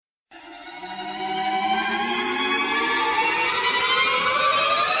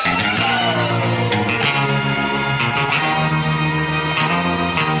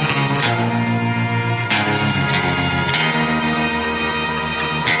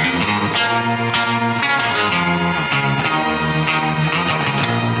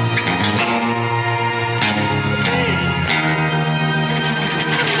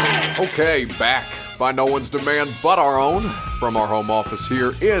Okay, back by no one's demand but our own from our home office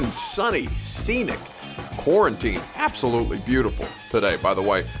here in sunny, scenic, quarantine. Absolutely beautiful today, by the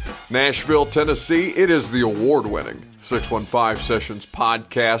way. Nashville, Tennessee. It is the award-winning 615 Sessions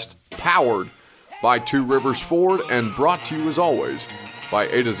podcast powered by Two Rivers Ford and brought to you, as always, by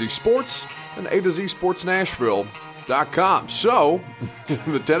A to Z Sports and A to Z Sports Nashville.com. So,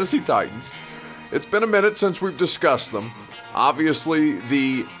 the Tennessee Titans, it's been a minute since we've discussed them. Obviously,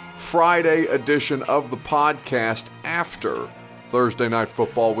 the Friday edition of the podcast after Thursday Night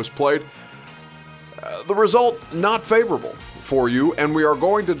Football was played. The result, not favorable for you, and we are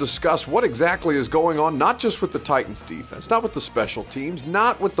going to discuss what exactly is going on, not just with the Titans defense, not with the special teams,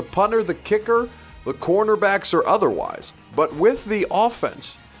 not with the punter, the kicker, the cornerbacks, or otherwise, but with the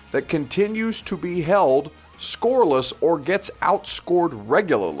offense that continues to be held scoreless or gets outscored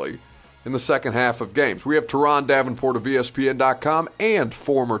regularly in the second half of games. We have Turron Davenport of ESPN.com and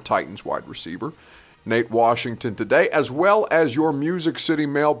former Titans wide receiver Nate Washington today, as well as your Music City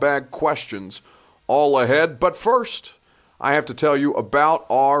mailbag questions all ahead. But first, I have to tell you about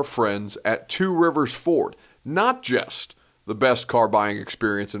our friends at Two Rivers Ford. Not just the best car buying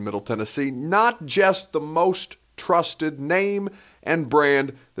experience in Middle Tennessee, not just the most trusted name and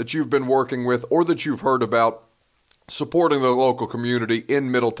brand that you've been working with or that you've heard about, supporting the local community in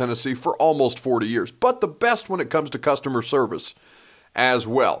Middle Tennessee for almost 40 years, but the best when it comes to customer service as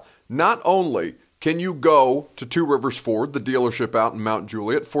well. Not only can you go to Two Rivers Ford, the dealership out in Mount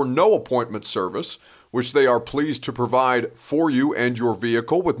Juliet, for no appointment service, which they are pleased to provide for you and your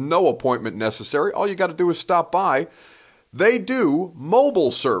vehicle with no appointment necessary. All you got to do is stop by. They do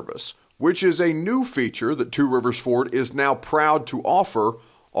mobile service, which is a new feature that Two Rivers Ford is now proud to offer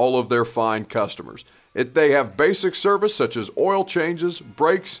all of their fine customers. They have basic service such as oil changes,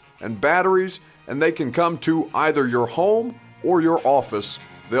 brakes, and batteries, and they can come to either your home or your office.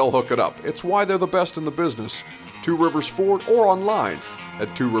 They'll hook it up. It's why they're the best in the business. Two Rivers Ford, or online at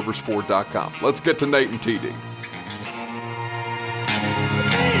tworiversford.com. Let's get to Nate and TD.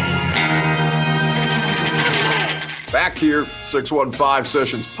 Back here, 615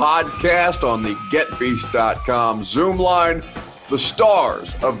 Sessions podcast on the GetBeast.com Zoom line. The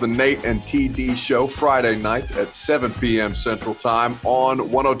stars of the Nate and TD show Friday nights at 7 p.m. Central Time on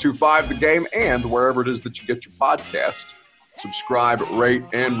 102.5 The Game and wherever it is that you get your podcast. Subscribe, rate,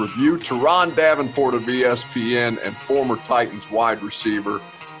 and review. Turron Davenport of ESPN and former Titans wide receiver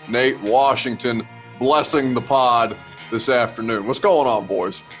Nate Washington blessing the pod this afternoon. What's going on,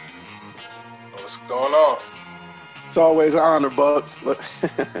 boys? What's going on? It's always an honor, Buck.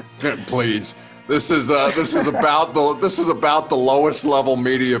 Please. This is about the lowest level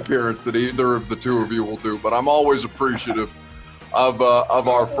media appearance that either of the two of you will do, but I'm always appreciative of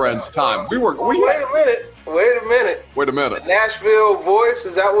our friends' time. Wait a minute. The Nashville Voice,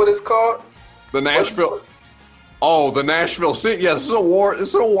 is that what it's called? The Nashville. Oh, the Nashville. See, yeah, this is an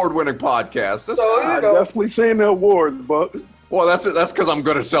award-winning podcast. I've definitely seen the awards, Buck. Well, that's it. That's because I'm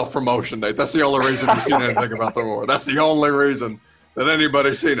good at self-promotion, Nate. That's the only reason you've seen anything about the award. That's the only reason that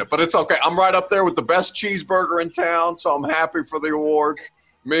anybody's seen it. But it's okay. I'm right up there with the best cheeseburger in town, so I'm happy for the award.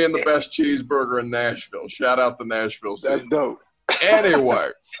 Me and the best cheeseburger in Nashville. Shout out the Nashville scene. That's dope. Anyway,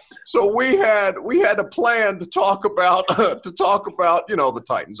 so we had a plan to talk about the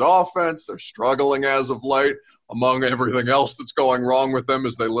Titans offense. They're struggling as of late, among everything else that's going wrong with them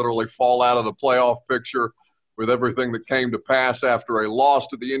as they literally fall out of the playoff picture with everything that came to pass after a loss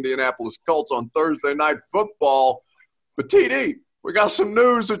to the Indianapolis Colts on Thursday Night Football. But TD, we got some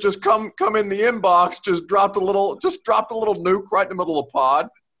news that just come in the inbox. Just dropped a little nuke right in the middle of the pod.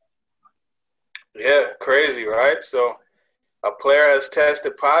 Yeah, crazy, right? So a player has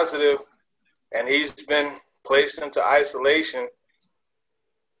tested positive, and he's been placed into isolation.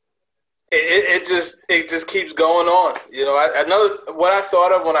 It just keeps going on. You know, what I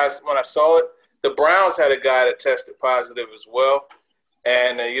thought of when I saw it, the Browns had a guy that tested positive as well,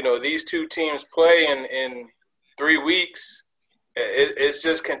 and these two teams play in 3 weeks. It's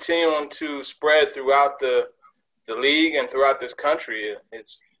just continuing to spread throughout the league and throughout this country.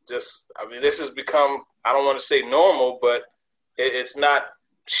 It's just, this has become, I don't want to say normal, but it's not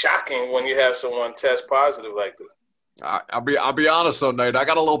shocking when you have someone test positive like this. I'll be honest though, Nate. I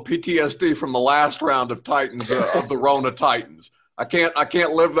got a little PTSD from the last round of Titans of the Rona Titans. I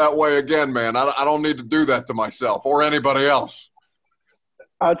can't live that way again, man. I don't need to do that to myself or anybody else.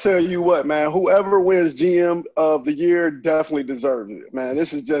 I tell you what, man, whoever wins GM of the year definitely deserves it, man. This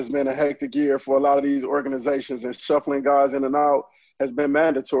has just been a hectic year for a lot of these organizations, and shuffling guys in and out has been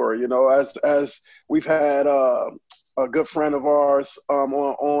mandatory. You know, as we've had a good friend of ours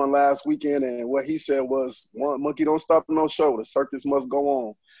on last weekend, and what he said was, "One monkey don't stop no show. The circus must go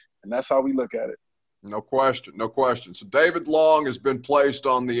on." And that's how we look at it. No question, no question. So David Long has been placed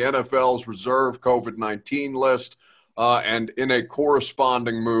on the NFL's reserve COVID-19 list, and in a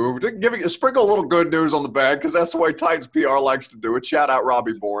corresponding move, sprinkle a little good news on the bag, because that's the way Titans PR likes to do it. Shout out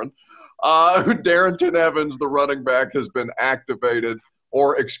Robbie Boren. Darrington Evans, the running back, has been activated,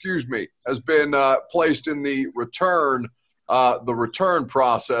 has been placed in the return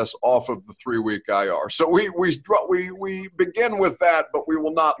process off of the 3-week IR. So we begin with that, but we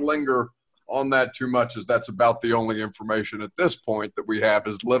will not linger on that too much, as that's about the only information at this point that we have,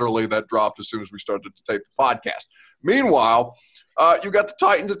 is literally that dropped as soon as we started to tape the podcast. Meanwhile, you got the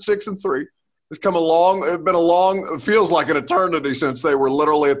Titans at 6-3. It's it feels like an eternity since they were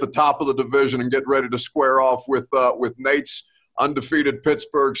literally at the top of the division and getting ready to square off with Nate's undefeated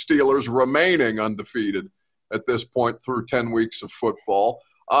Pittsburgh Steelers, remaining undefeated at this point through 10 weeks of football.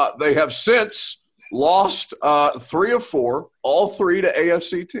 They have since lost 3 of 4, all 3 to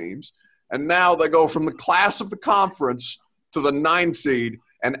AFC teams. And now they go from the class of the conference to the 9 seed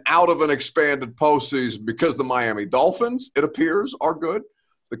and out of an expanded postseason, because the Miami Dolphins, it appears, are good.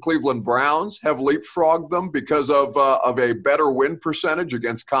 The Cleveland Browns have leapfrogged them because of a better win percentage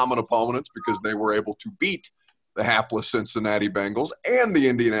against common opponents, because they were able to beat the hapless Cincinnati Bengals and the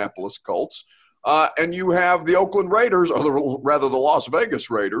Indianapolis Colts. And you have the Oakland Raiders, or the Las Vegas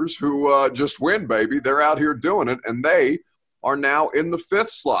Raiders, who just win, baby. They're out here doing it, and they are now in the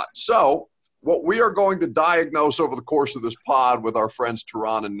 5th slot. So what we are going to diagnose over the course of this pod with our friends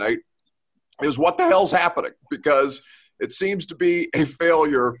Turron and Nate is what the hell's happening, because it seems to be a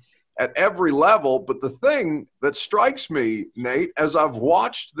failure at every level. But the thing that strikes me, Nate, as I've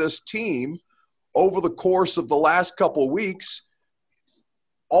watched this team over the course of the last couple of weeks,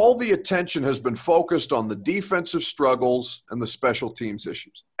 all the attention has been focused on the defensive struggles and the special teams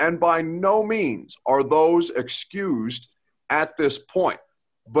issues. And by no means are those excused at this point.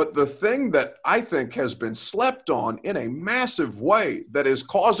 But the thing that I think has been slept on in a massive way that is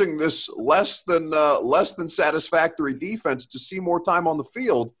causing this less than satisfactory defense to see more time on the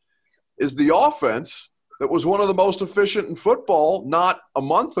field is the offense that was one of the most efficient in football not a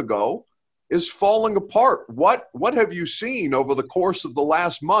month ago is falling apart. What have you seen over the course of the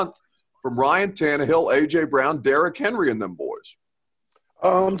last month from Ryan Tannehill, A.J. Brown, Derrick Henry, and them boys?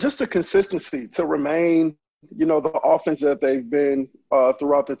 Just the consistency to remain, the offense that they've been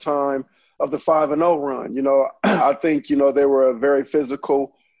throughout the time of the 5-0 run. I think, they were a very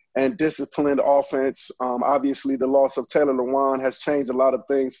physical and disciplined offense. Obviously, the loss of Taylor Lewan has changed a lot of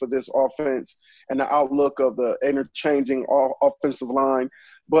things for this offense and the outlook of the interchanging offensive line.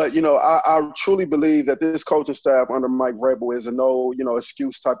 But, I truly believe that this coaching staff under Mike Vrabel is a no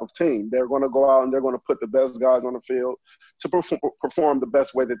excuse type of team. They're going to go out and they're going to put the best guys on the field to perform the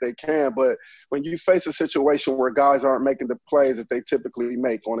best way that they can. But when you face a situation where guys aren't making the plays that they typically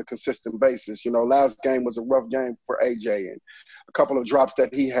make on a consistent basis, last game was a rough game for AJ, and a couple of drops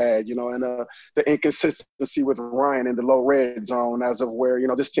that he had, and the inconsistency with Ryan in the low red zone, as of where,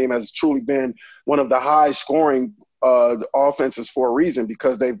 this team has truly been one of the high scoring offenses for a reason,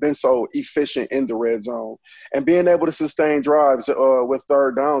 because they've been so efficient in the red zone, and being able to sustain drives with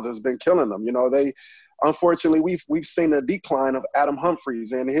third downs has been killing them. Unfortunately, we've seen a decline of Adam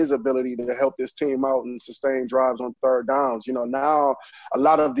Humphries and his ability to help this team out and sustain drives on third downs. Now a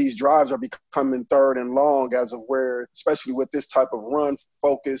lot of these drives are becoming third and long, as of where, especially with this type of run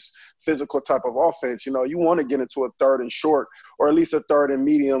focus, physical type of offense, you want to get into a third and short, or at least a third and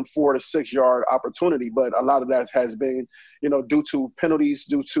medium 4 to 6 yard opportunity. But a lot of that has been, due to penalties,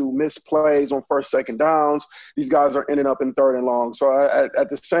 due to missed plays on first, second downs. These guys are ending up in third and long. So at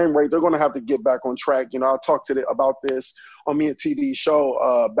the same rate, they're going to have to get back on track. I talked about this on me and TD's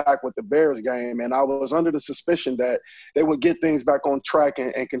show back with the Bears game, and I was under the suspicion that they would get things back on track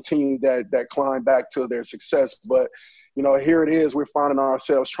and continue that climb back to their success. But here it is. We're finding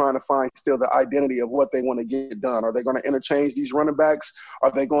ourselves trying to find still the identity of what they want to get done. Are they going to interchange these running backs?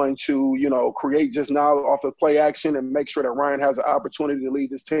 Are they going to, create just now off of play action and make sure that Ryan has an opportunity to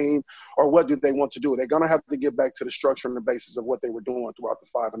lead this team? Or what do they want to do? They're going to have to get back to the structure and the basis of what they were doing throughout the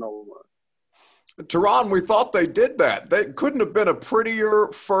 5-0 run. Turron, we thought they did that. They couldn't have been a prettier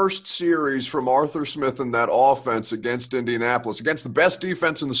first series from Arthur Smith and that offense against Indianapolis, against the best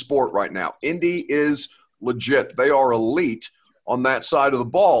defense in the sport right now. Indy is legit. They are elite on that side of the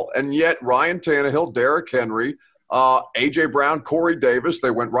ball. And yet Ryan Tannehill, Derrick Henry, A.J. Brown, Corey Davis,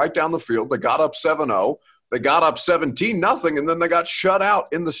 they went right down the field. They got up 7-0. They got up 17-0, and then they got shut out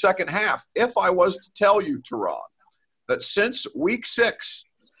in the second half. If I was to tell you, Turron, that since week 6,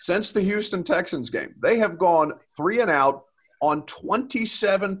 since the Houston Texans game, they have gone 3 and out on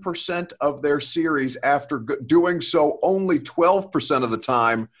 27% of their series after doing so only 12% of the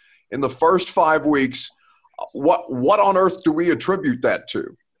time in the first 5 weeks. What on earth do we attribute that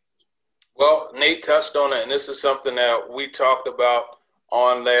to? Well, Nate touched on it, and this is something that we talked about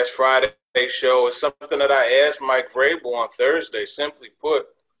on last Friday's show. It's something that I asked Mike Vrabel on Thursday. Simply put,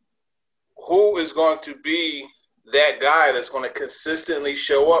 who is going to be that guy that's going to consistently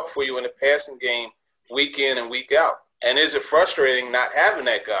show up for you in the passing game week in and week out? And is it frustrating not having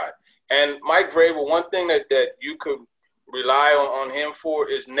that guy? And Mike Vrabel, one thing that you could rely on him for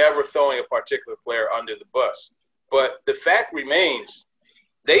is never throwing a particular player under the bus. But the fact remains,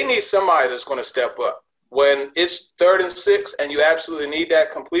 they need somebody that's going to step up. When it's 3rd and 6 and you absolutely need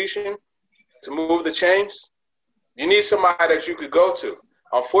that completion to move the chains, you need somebody that you could go to.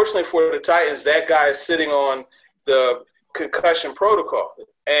 Unfortunately for the Titans, that guy is sitting on the concussion protocol.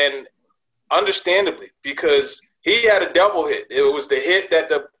 And understandably, because he had a double hit. It was the hit that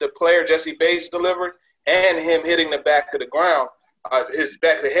the player, Jesse Bates, delivered, and him hitting the back of the ground, his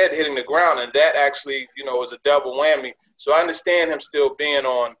back of the head hitting the ground. And that actually, was a double whammy. So I understand him still being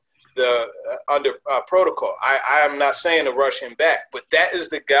on the under protocol. I am not saying to rush him back, but that is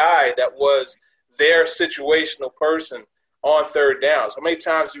the guy that was their situational person on 3rd downs. How many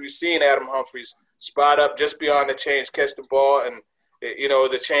times have you seen Adam Humphries spot up just beyond the chains, catch the ball, and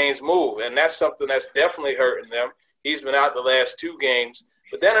the chains move? And that's something that's definitely hurting them. He's been out the last 2 games.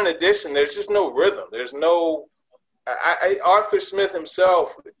 But then in addition, there's just no rhythm. There's no Arthur Smith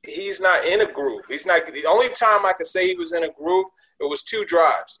himself, he's not in a groove. He's not. The only time I could say he was in a groove, it was 2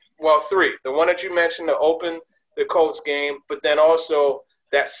 drives. Well, 3. The one that you mentioned to open the Colts game, but then also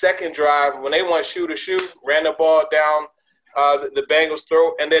that second drive when they went shoot, ran the ball down the Bengals'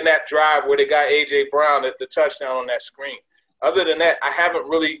 throat, and then that drive where they got A.J. Brown at the touchdown on that screen. Other than that, I haven't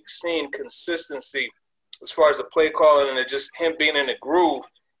really seen consistency as far as the play calling and just him being in the groove,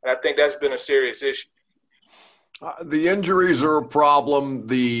 and I think that's been a serious issue. The injuries are a problem.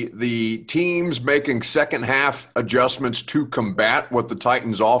 The teams making second half adjustments to combat what the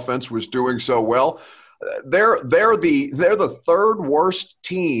Titans offense was doing so well. They're the 3rd worst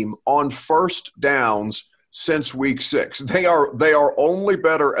team on first downs since week 6. They are only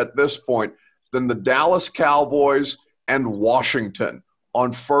better at this point than the Dallas Cowboys and Washington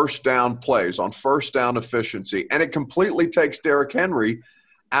on first down plays, on first down efficiency, and it completely takes Derrick Henry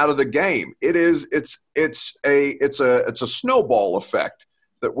out of the game. It's a snowball effect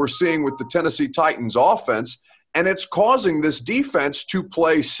that we're seeing with the Tennessee Titans offense, and it's causing this defense to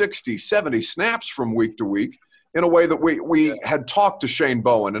play 60, 70 snaps from week to week in a way that we had talked to Shane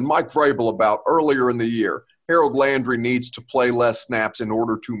Bowen and Mike Vrabel about earlier in the year. Harold Landry needs to play less snaps in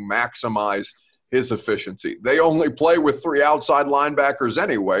order to maximize his efficiency. They only play with 3 outside linebackers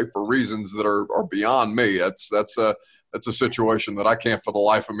anyway for reasons that are beyond me. That's a situation that I can't for the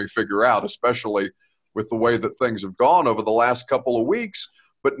life of me figure out, especially with the way that things have gone over the last couple of weeks.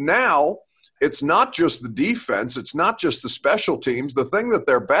 But now it's not just the defense. It's not just the special teams. The thing that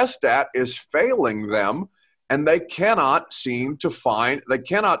they're best at is failing them, and they cannot seem to find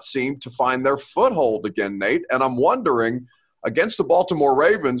their foothold again, Nate. And I'm wondering, against the Baltimore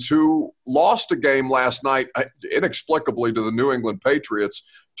Ravens, who lost a game last night inexplicably to the New England Patriots,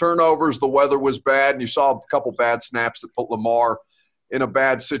 turnovers, the weather was bad, and you saw a couple bad snaps that put Lamar in a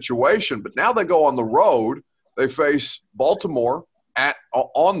bad situation. But now they go on the road. They face Baltimore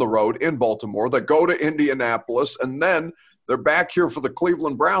on the road in Baltimore. They go to Indianapolis, and then they're back here for the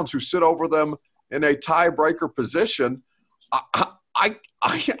Cleveland Browns, who sit over them in a tiebreaker position. I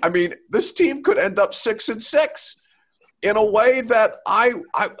mean, this team could end up 6-6 in a way that I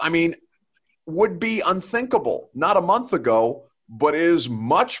mean would be unthinkable not a month ago, but is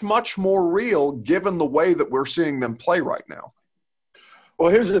much, much more real given the way that we're seeing them play right now. Well,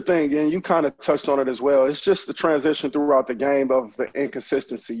 here's the thing, and you kind of touched on it as well. It's just the transition throughout the game of the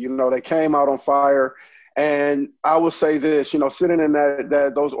inconsistency. They came out on fire, and I will say this, sitting in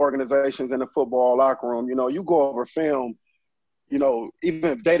those organizations in the football locker room, you go over film,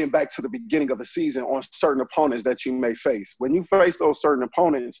 even dating back to the beginning of the season on certain opponents that you may face. When you face those certain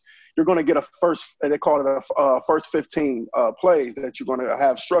opponents, you're going to get they call it a first 15 plays that you're going to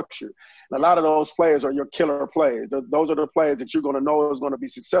have structured. And a lot of those plays are your killer plays. Those are the plays that you're going to know is going to be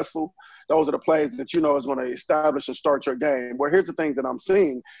successful. Those are the plays that is going to establish and start your game. Well, here's the thing that I'm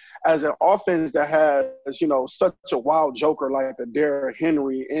seeing. As an offense that has, such a wild joker like a Derrick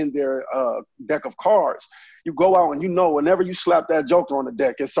Henry in their deck of cards, you go out and whenever you slap that joker on the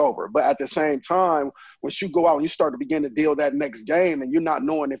deck, it's over. But at the same time, once you go out and you start to begin to deal that next game and you're not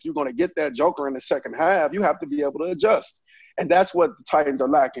knowing if you're going to get that joker in the second half, you have to be able to adjust. And that's what the Titans are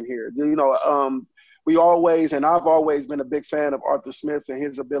lacking here. we always, and I've always been a big fan of Arthur Smith and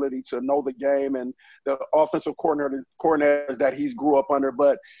his ability to know the game and the offensive coordinators that he's grew up under.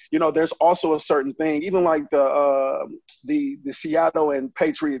 But, you know, there's also a certain thing, even like the Seattle and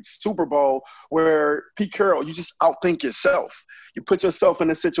Patriots Super Bowl, where Pete Carroll, you just outthink yourself. You put yourself in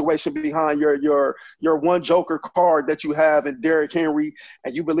a situation behind your one joker card that you have in Derrick Henry,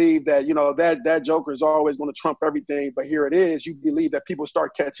 and you believe that, you know, that joker is always going to trump everything. But here it is. You believe that people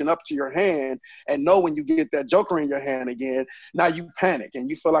start catching up to your hand and know when you get that joker in your hand again, now you panic and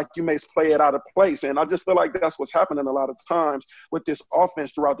you feel like you may play it out of place. And I just feel like that's what's happening a lot of times with this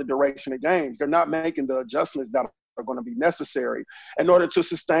offense throughout the duration of games. They're not making the adjustments that are going to be necessary in order to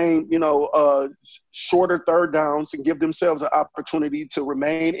sustain, you know, shorter third downs and give themselves an opportunity to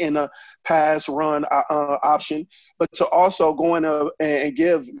remain in a pass run option, but to also go in and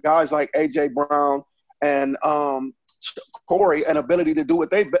give guys like A.J. Brown and Corey an ability to do what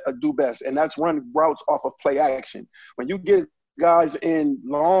they do best, and that's run routes off of play action. When you get guys in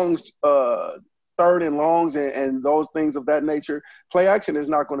longs, third and longs and those things of that nature, play action is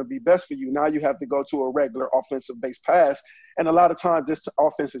not going to be best for you. Now you have to go to a regular offensive-based pass, and a lot of times this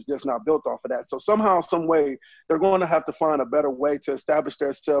offense is just not built off of that. So somehow, some way, they're going to have to find a better way to establish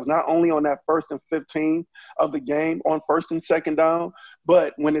themselves, not only on that 1st and 15 of the game, on 1st and 2nd down,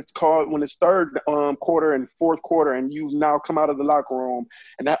 but when it's third quarter and fourth quarter and you now come out of the locker room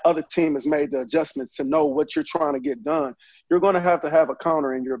and that other team has made the adjustments to know what you're trying to get done, you're going to have a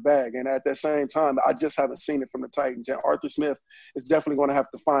counter in your bag. And at that same time, I just haven't seen it from the Titans. And Arthur Smith is definitely going to have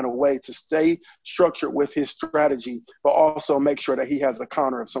to find a way to stay structured with his strategy, but also make sure that he has a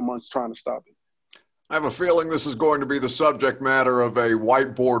counter if someone's trying to stop it. I have a feeling this is going to be the subject matter of a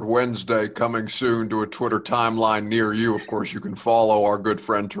Whiteboard Wednesday coming soon to a Twitter timeline near you. Of course, you can follow our good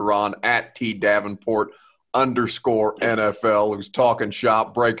friend Turron at @T_Davenport_NFL, who's talking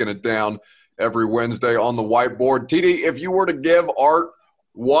shop, breaking it down every Wednesday on the whiteboard. TD, if you were to give Art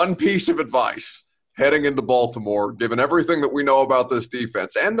one piece of advice heading into Baltimore, given everything that we know about this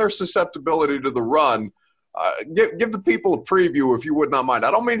defense and their susceptibility to the run, give the people a preview, if you would not mind. I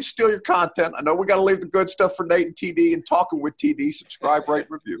don't mean to steal your content. I know we got to leave the good stuff for Nate and TD and Talking with TD. Subscribe, rate,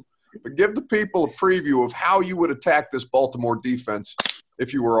 review. But give the people a preview of how you would attack this Baltimore defense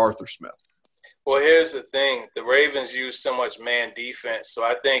if you were Arthur Smith. Well, here's the thing. The Ravens use so much man defense, so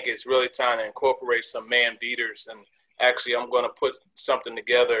I think it's really time to incorporate some man beaters. And actually, I'm going to put something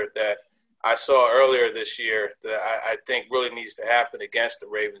together that I saw earlier this year that I think really needs to happen against the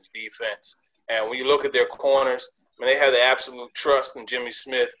Ravens defense. And when you look at their corners, I mean, they have the absolute trust in Jimmy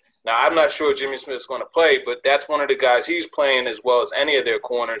Smith. Now, I'm not sure Jimmy Smith is going to play, but that's one of the guys he's playing as well as any of their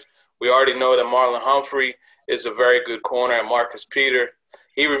corners. We already know that Marlon Humphrey is a very good corner, and Marcus Peter,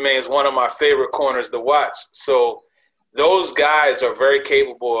 he remains one of my favorite corners to watch. So those guys are very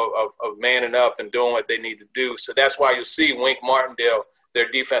capable of manning up and doing what they need to do. So that's why you'll see Wink Martindale, their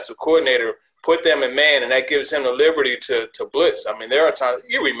defensive coordinator, put them in man, and that gives him the liberty to blitz. I mean, there are times –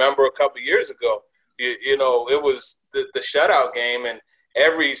 you remember a couple of years ago, you know, it was the shutout game, and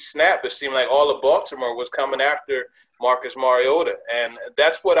every snap it seemed like all of Baltimore was coming after Marcus Mariota. And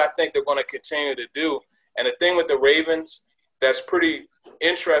that's what I think they're going to continue to do. And the thing with the Ravens that's pretty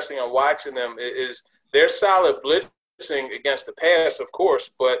interesting on watching them is they're solid blitzing against the pass, of course,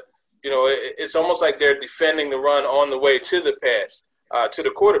 but, you know, it's almost like they're defending the run on the way to the pass. To the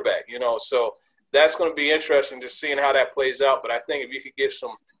quarterback, you know. So that's going to be interesting just seeing how that plays out. But I think if you could get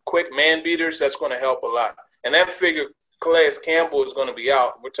some quick man beaters, that's going to help a lot. And that figure Calais Campbell is going to be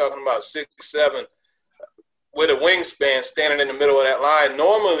out. We're talking about 6'7", with a wingspan standing in the middle of that line,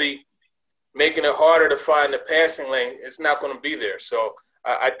 normally making it harder to find the passing lane. It's not going to be there. So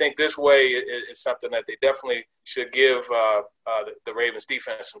I think this way is something that they definitely should give the Ravens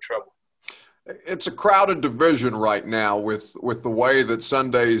defense some trouble. It's a crowded division right now with the way that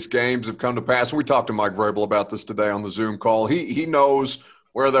Sunday's games have come to pass. We talked to Mike Vrabel about this today on the Zoom call. He knows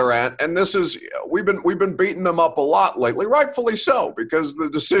where they're at, and this is we've been beating them up a lot lately, rightfully so, because the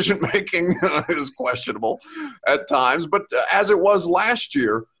decision making is questionable at times. But as it was last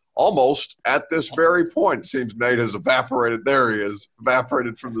year, almost at this very point, it seems Nate has evaporated. There he is,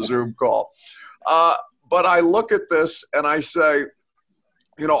 evaporated from the Zoom call. But I look at this and I say,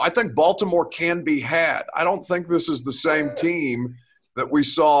 you know, I think Baltimore can be had. I don't think this is the same team that we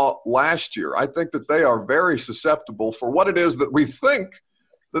saw last year. I think that they are very susceptible for what it is that we think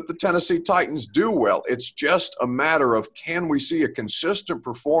that the Tennessee Titans do well. It's just a matter of, can we see a consistent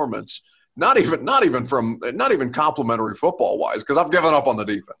performance, not even complimentary football wise, because I've given up on the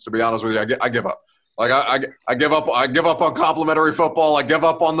defense, to be honest with you. I give up. Like I give up on complimentary football. I give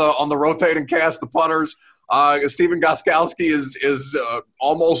up on the rotating cast, the punters. Stephen Gostkowski is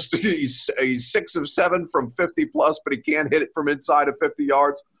almost he's 6 of 7 from 50 plus, but he can't hit it from inside of 50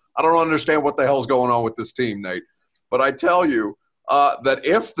 yards. I don't understand what the hell's going on with this team, Nate. But I tell you that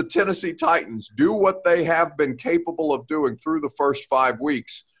if the Tennessee Titans do what they have been capable of doing through the first 5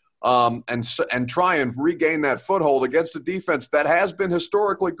 weeks, and try and regain that foothold against a defense that has been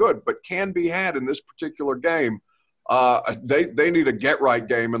historically good but can be had in this particular game, they need a get-right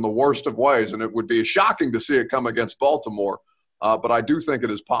game in the worst of ways, and it would be shocking to see it come against Baltimore, but I do think it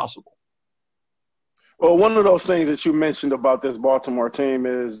is possible. Well, one of those things that you mentioned about this Baltimore team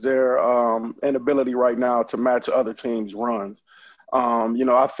is their inability right now to match other teams' runs.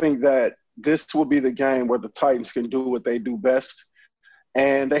 I think that this will be the game where the Titans can do what they do best,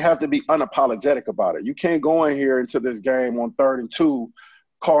 and they have to be unapologetic about it. You can't go in here into this game on 3rd and 2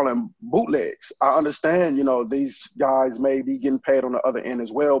 calling bootlegs. I understand, these guys may be getting paid on the other end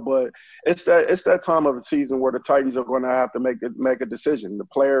as well, but it's that time of the season where the Titans are going to have to make a decision. The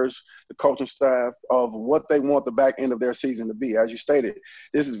players, the coaching staff, of what they want the back end of their season to be. As you stated,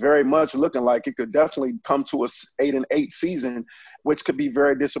 this is very much looking like it could definitely come to a 8-8 season, which could be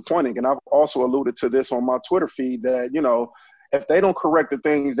very disappointing. And I've also alluded to this on my Twitter feed that, if they don't correct the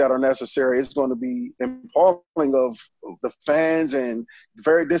things that are necessary, it's going to be appalling of the fans and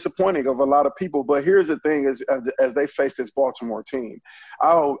very disappointing of a lot of people. But here's the thing, as they face this Baltimore team,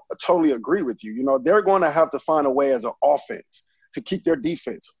 I'll totally agree with you. They're going to have to find a way as an offense to keep their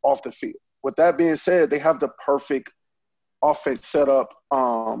defense off the field. With that being said, they have the perfect offense set up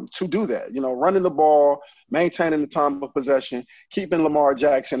to do that. Running the ball, maintaining the time of possession, keeping Lamar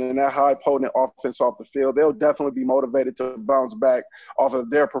Jackson and that high potent offense off the field. They'll definitely be motivated to bounce back off of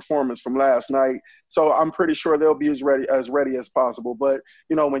their performance from last night. So I'm pretty sure they'll be as ready as possible. But,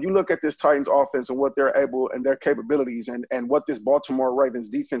 when you look at this Titans offense and what they're able and their capabilities and what this Baltimore Ravens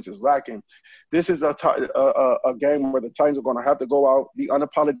defense is lacking, this is a game where the Titans are going to have to go out, be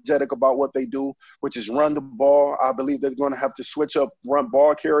unapologetic about what they do, which is run the ball. I believe they're going to have to switch up run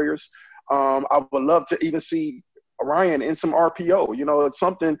ball carriers. I would love to even see Ryan in some RPO. It's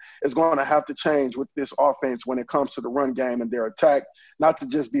something is going to have to change with this offense when it comes to the run game and their attack, not to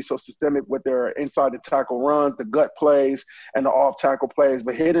just be so systemic with their inside the tackle runs, the gut plays, and the off tackle plays,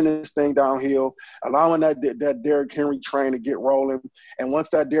 but hitting this thing downhill, allowing that Derrick Henry train to get rolling. And once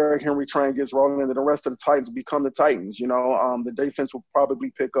that Derrick Henry train gets rolling, then the rest of the Titans become the Titans. The defense will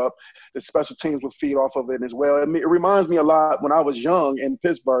probably pick up. The special teams will feed off of it as well. It reminds me a lot when I was young in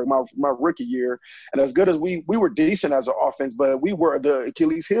Pittsburgh, my rookie year, and as good as we were decent as an offense, but we were the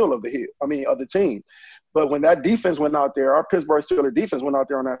Achilles heel of the team. But when that defense went out there, our Pittsburgh Steelers defense went out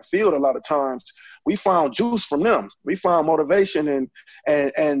there on that field, a lot of times we found juice from them. We found motivation and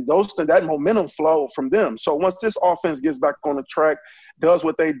that momentum flow from them. So once this offense gets back on the track, does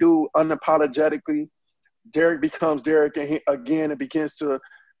what they do unapologetically, Derrick becomes Derrick again and begins to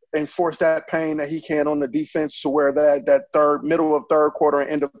enforce that pain that he can on the defense to where that middle of third quarter and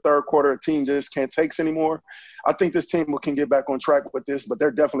end of third quarter team just can't take this anymore. I think this team can get back on track with this, but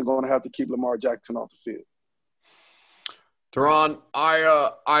they're definitely going to have to keep Lamar Jackson off the field. Turron,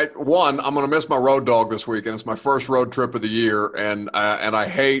 I'm going to miss my road dog this weekend. It's my first road trip of the year, and I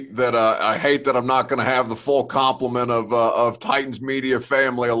hate that I'm not going to have the full complement of Titans media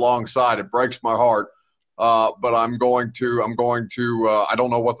family alongside. It breaks my heart. But I'm going to I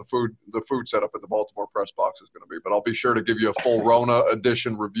don't know what the food setup at the Baltimore press box is going to be, but I'll be sure to give you a full Rona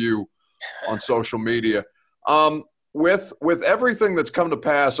edition review on social media. With everything that's come to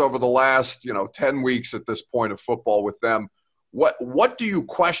pass over the last 10 weeks at this point of football with them, what do you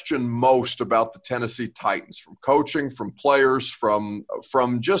question most about the Tennessee Titans, from coaching, from players, from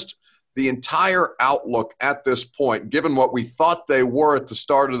just the entire outlook at this point, given what we thought they were at the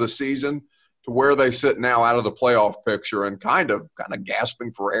start of the season to where they sit now out of the playoff picture and kind of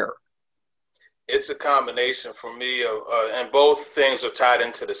gasping for air? It's a combination for me of, and both things are tied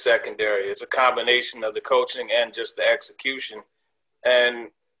into the secondary. It's a combination of the coaching and just the execution. And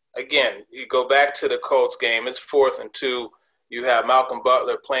again, you go back to the Colts game, it's 4th and 2. You have Malcolm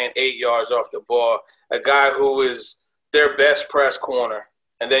Butler playing 8 yards off the ball, a guy who is their best press corner.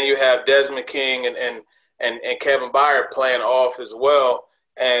 And then you have Desmond King and Kevin Byard playing off as well.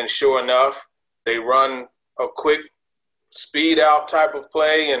 And sure enough, they run a quick speed out type of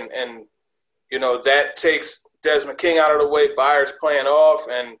play, and that takes Desmond King out of the way. Byard's playing off,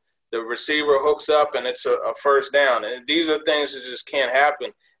 and the receiver hooks up, and it's a first down. And these are things that just can't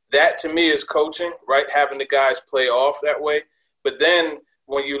happen. That, to me, is coaching, right, having the guys play off that way. But then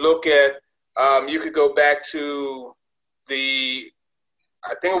when you look at you could go back to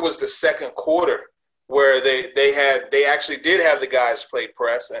I think it was the second quarter, where they actually did have the guys play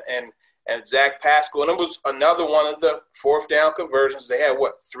press, and Zach Pascal. And it was another one of the fourth down conversions. They had,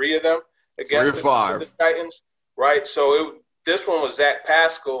 3 of them against the Titans, right? So this one was Zach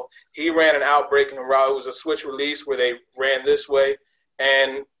Pascal. He ran an out-breaking route. It was a switch release where they ran this way,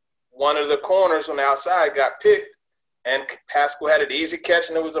 and one of the corners on the outside got picked, and Pascal had an easy catch,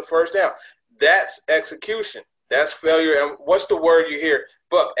 and it was a first down. That's execution. That's failure. And what's the word you hear?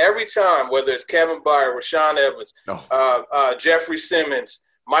 Buck, every time, whether it's Kevin Byard, Rashaan Evans, Jeffrey Simmons,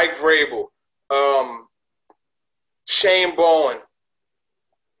 Mike Vrabel, Shane Bowen,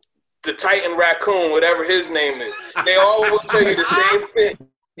 the Titan Raccoon, whatever his name is, they all will tell you the same thing.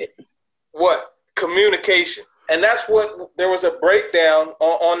 What? Communication. And that's what – there was a breakdown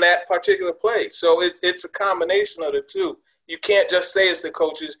on that particular play. So it's a combination of the two. You can't just say it's the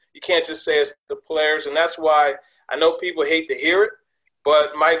coaches. You can't just say it's the players. And that's why I know people hate to hear it,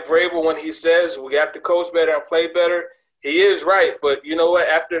 but Mike Vrabel, when he says we have to coach better and play better, he is right. But you know what?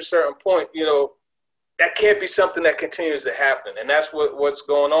 After a certain point, that can't be something that continues to happen. And that's what's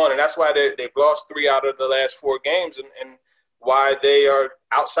going on. And that's why they've lost 3 out of the last 4 games and why they are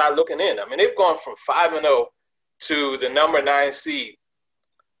outside looking in. I mean, they've gone from 5-0 to the number 9 seed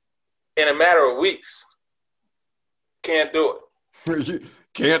in a matter of weeks. Can't do it. You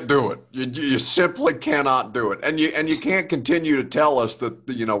can't do it. You simply cannot do it. And you can't continue to tell us that,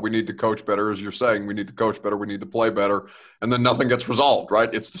 we need to coach better, as you're saying. We need to coach better. We need to play better. And then nothing gets resolved,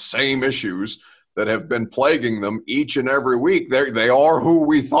 right? It's the same issues that have been plaguing them each and every week. They are who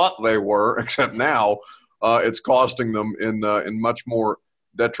we thought they were, except now it's costing them in much more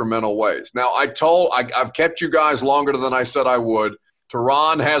detrimental ways. Now, I've kept you guys longer than I said I would.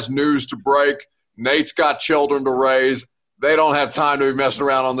 Turron has news to break. Nate's got children to raise. They don't have time to be messing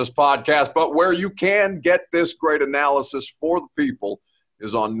around on this podcast, but where you can get this great analysis for the people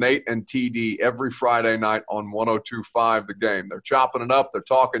is on Nate and TD every Friday night on 102.5 The Game. They're chopping it up. They're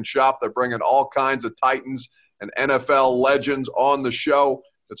talking shop. They're bringing all kinds of Titans and NFL legends on the show.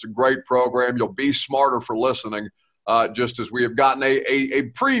 It's a great program. You'll be smarter for listening, just as we have gotten a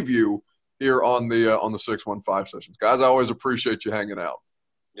preview here on the 615 sessions. Guys, I always appreciate you hanging out.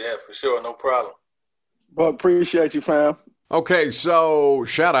 Yeah, for sure. No problem. But appreciate you, fam. Okay, so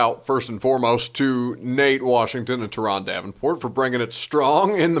shout out first and foremost to Nate Washington and Turron Davenport for bringing it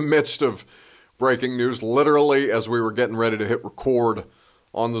strong in the midst of breaking news. Literally, as we were getting ready to hit record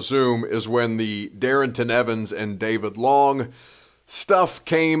on the Zoom, is when the Darrington Evans and David Long stuff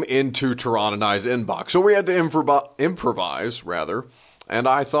came into Turron and I's inbox. So we had to improvise, and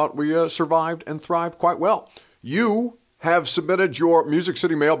I thought we survived and thrived quite well. You have submitted your Music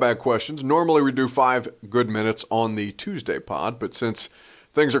City mailbag questions. Normally we do 5 good minutes on the Tuesday pod, but since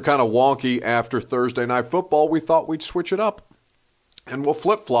things are kind of wonky after Thursday Night Football, we thought we'd switch it up, and we'll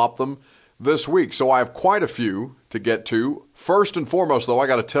flip-flop them this week. So I have quite a few to get to. First and foremost, though, I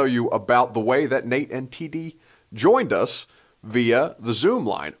got to tell you about the way that Nate and TD joined us via the Zoom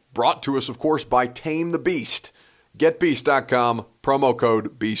line, brought to us, of course, by Tame the Beast. GetBeast.com, promo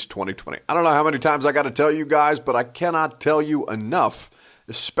code BEAST2020. I don't know how many times I got to tell you guys, but I cannot tell you enough,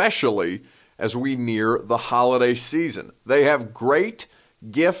 especially as we near the holiday season. They have great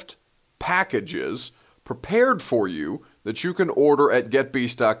gift packages prepared for you that you can order at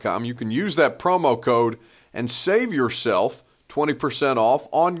GetBeast.com. You can use that promo code and save yourself 20% off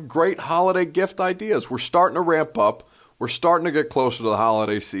on great holiday gift ideas. We're starting to ramp up. We're starting to get closer to the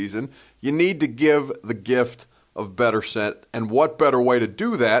holiday season. You need to give the gift of better scent, and what better way to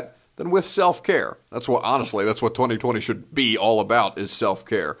do that than with self-care? That's what 2020 should be all about, is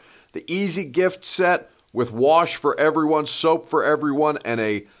self-care. The easy gift set with wash for everyone, soap for everyone, and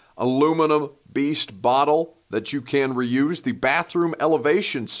a aluminum Beast bottle that you can reuse. The bathroom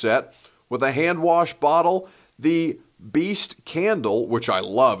elevation set with a hand wash bottle. The Beast candle, which I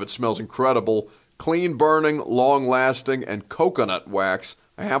love. It smells incredible. Clean burning, long lasting, and coconut wax.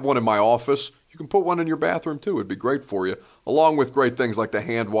 I have one in my office. You can put one in your bathroom too. It'd be great for you, along with great things like the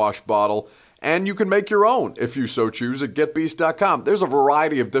hand wash bottle. And you can make your own if you so choose at GetBeast.com. There's a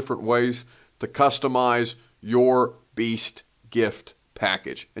variety of different ways to customize your Beast gift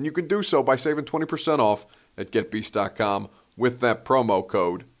package. And you can do so by saving 20% off at GetBeast.com with that promo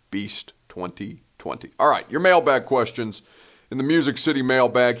code BEAST2020. All right, your mailbag questions in the Music City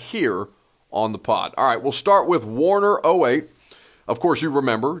mailbag here on the pod. All right, we'll start with Warner08. Of course, you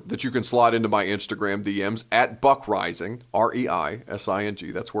remember that you can slide into my Instagram DMs at BuckRising,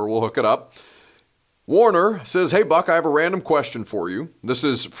 REISING. That's where we'll hook it up. Warner says, hey, Buck, I have a random question for you. This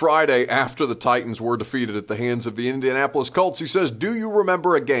is Friday after the Titans were defeated at the hands of the Indianapolis Colts. He says, do you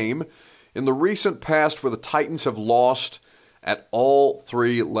remember a game in the recent past where the Titans have lost at all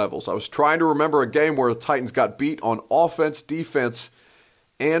 3 levels? I was trying to remember a game where the Titans got beat on offense, defense,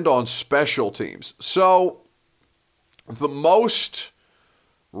 and on special teams. So the most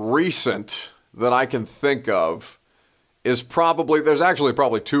recent that I can think of is there's actually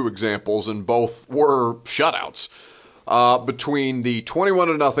probably two examples, and both were shutouts. Between the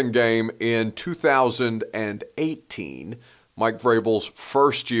 21-0 game in 2018, Mike Vrabel's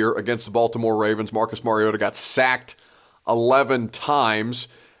first year against the Baltimore Ravens, Marcus Mariota got sacked 11 times,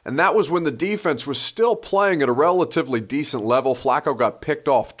 and that was when the defense was still playing at a relatively decent level. Flacco got picked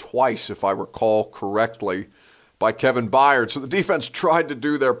off twice, if I recall correctly, by Kevin Byard. So the defense tried to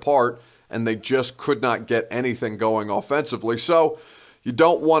do their part, and they just could not get anything going offensively. So you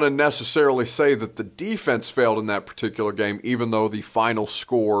don't want to necessarily say that the defense failed in that particular game, even though the final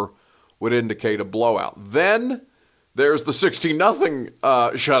score would indicate a blowout. Then there's the 16-0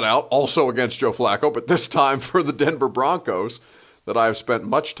 shutout, also against Joe Flacco, but this time for the Denver Broncos, that I have spent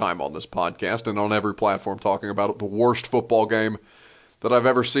much time on this podcast and on every platform talking about it, the worst football game that I've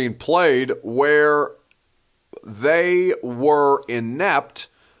ever seen played, where they were inept,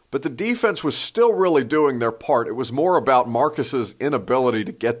 but the defense was still really doing their part. It was more about Marcus's inability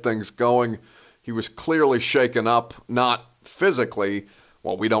to get things going. He was clearly shaken up, not physically.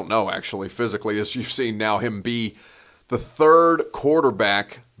 Well, we don't know, actually, physically, as you've seen now him be the third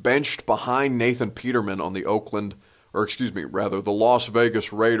quarterback benched behind Nathan Peterman on the the Las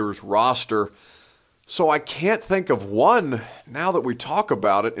Vegas Raiders roster. So I can't think of one, now that we talk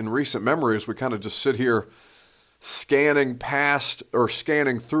about it in recent memory, as we kind of just sit here scanning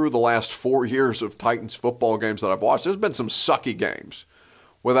through the last 4 years of Titans football games that I've watched. There's been some sucky games,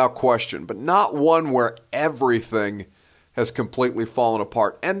 without question, but not one where everything has completely fallen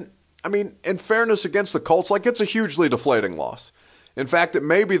apart. And, I mean, in fairness against the Colts, it's a hugely deflating loss. In fact, it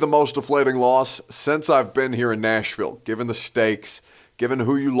may be the most deflating loss since I've been here in Nashville, given the stakes, given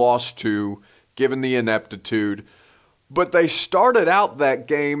who you lost to, given the ineptitude. But they started out that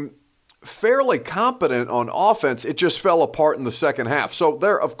game fairly competent on offense. It just fell apart in the second half. So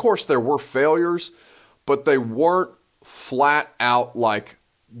of course, there were failures, but they weren't flat out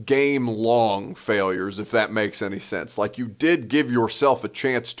game-long failures, if that makes any sense. You did give yourself a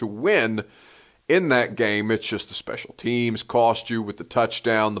chance to win in that game. It's just the special teams cost you with the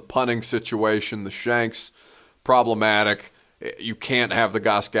touchdown, the punting situation, the shanks, problematic. You can't have the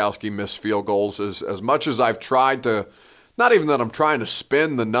Gostkowski miss field goals. As much as I've tried to, not even that I'm trying to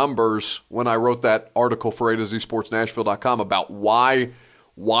spin the numbers when I wrote that article for AtoZSportsNashville.com about why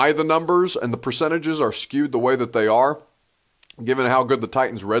the numbers and the percentages are skewed the way that they are, given how good the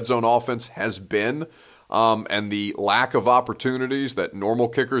Titans' red zone offense has been, and the lack of opportunities that normal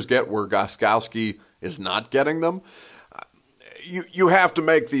kickers get where Gostkowski is not getting them. You have to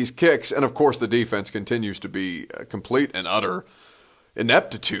make these kicks, and of course the defense continues to be complete and utter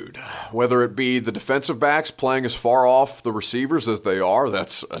ineptitude, whether it be the defensive backs playing as far off the receivers as they are.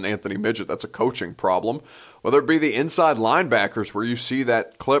 That's an Anthony Midget. That's a coaching problem. Whether it be the inside linebackers, where you see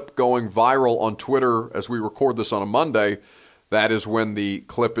that clip going viral on Twitter as we record this on a Monday. That is when the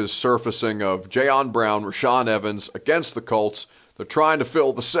clip is surfacing of Jayon Brown, Rashaan Evans against the Colts. They're trying to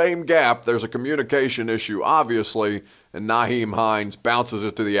fill the same gap. There's a communication issue, obviously, and Nyheim Hines bounces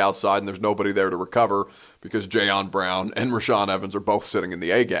it to the outside, and there's nobody there to recover because Jayon Brown and Rashaan Evans are both sitting in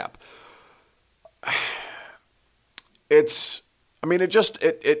the A-gap.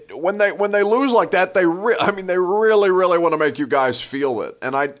 When they lose like that, they really want to make you guys feel it.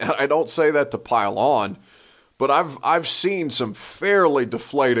 And I don't say that to pile on, but I've seen some fairly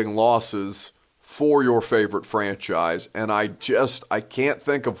deflating losses for your favorite franchise, and I can't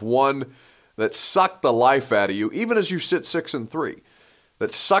think of one that sucked the life out of you, even as you sit 6-3,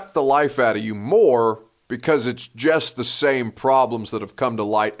 that sucked the life out of you more because it's just the same problems that have come to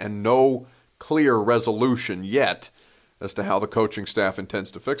light and no clear resolution yet as to how the coaching staff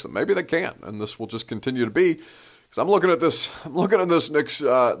intends to fix them. Maybe they can, and this will just continue to be, because I'm looking at this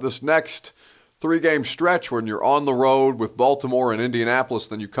next 3-game stretch when you're on the road with Baltimore and Indianapolis,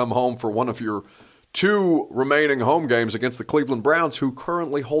 then you come home for one of your 2 remaining home games against the Cleveland Browns, who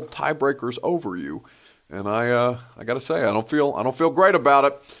currently hold tiebreakers over you. And I got to say, I don't feel great about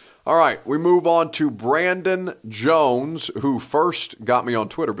it. All right, we move on to Brandon Jones, who first got me on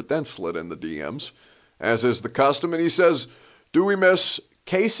Twitter, but then slid in the DMs, as is the custom. And he says, do we miss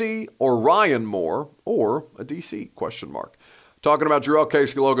Casey or Ryan more, or a DC, ? Talking about Jurrell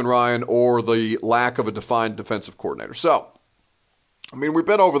Casey, Logan Ryan, or the lack of a defined defensive coordinator. So, we've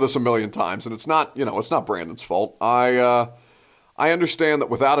been over this a million times, and it's not Brandon's fault. I understand that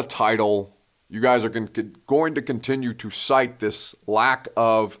without a title, you guys are going to continue to cite this lack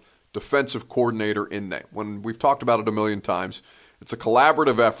of defensive coordinator in name. When we've talked about it a million times, it's a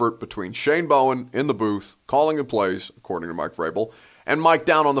collaborative effort between Shane Bowen in the booth, calling the plays, according to Mike Vrabel, and Mike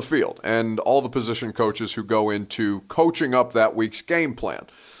down on the field, and all the position coaches who go into coaching up that week's game plan.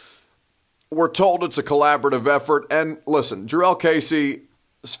 We're told it's a collaborative effort, and listen, Jurrell Casey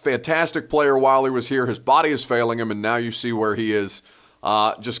is a fantastic player while he was here. His body is failing him, and now you see where he is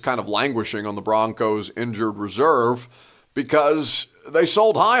just kind of languishing on the Broncos' injured reserve because they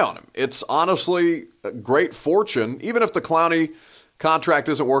sold high on him. It's honestly a great fortune, even if the Clowney contract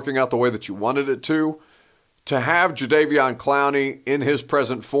isn't working out the way that you wanted it to have Jadeveon Clowney in his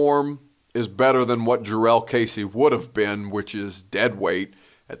present form is better than what Jurrell Casey would have been, which is dead weight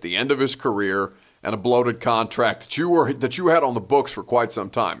at the end of his career and a bloated contract that you had on the books for quite some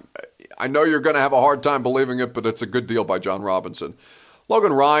time. I know you're going to have a hard time believing it, but it's a good deal by John Robinson.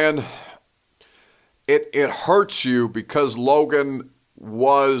 Logan Ryan, it hurts you because Logan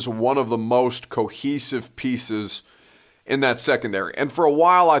was one of the most cohesive pieces in that secondary. And for a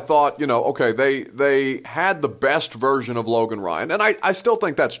while I thought, okay, they had the best version of Logan Ryan. And I still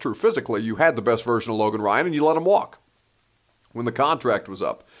think that's true. Physically, you had the best version of Logan Ryan and you let him walk when the contract was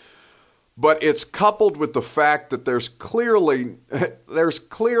up. But it's coupled with the fact that there's clearly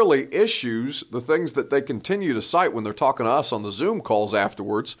issues, the things that they continue to cite when they're talking to us on the Zoom calls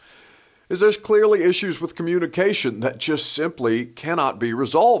afterwards, is there's clearly issues with communication that just simply cannot be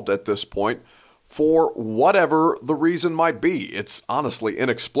resolved at this point for whatever the reason might be. It's honestly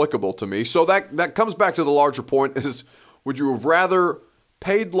inexplicable to me. So that comes back to the larger point is, would you have rather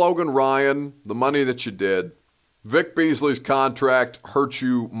paid Logan Ryan the money that you did? Vic Beasley's contract hurt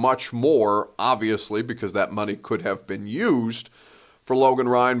you much more, obviously, because that money could have been used for Logan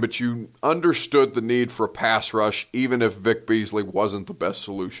Ryan, but you understood the need for a pass rush, even if Vic Beasley wasn't the best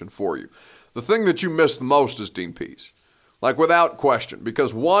solution for you. The thing that you missed the most is Dean Pease. Like, without question,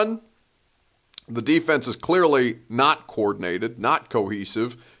 because one, the defense is clearly not coordinated, not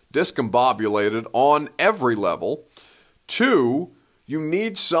cohesive, discombobulated on every level. Two, you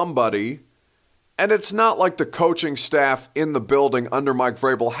need somebody. And it's not like the coaching staff in the building under Mike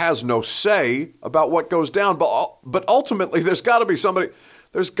Vrabel has no say about what goes down. But ultimately, there's got to be somebody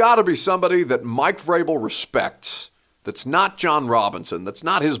that Mike Vrabel respects, that's not John Robinson, that's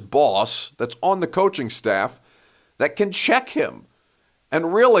not his boss, that's on the coaching staff, that can check him.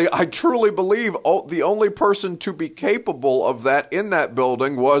 And really, I truly believe the only person to be capable of that in that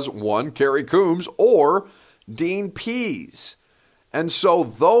building was, one, Kerry Coombs, or Dean Pease. And so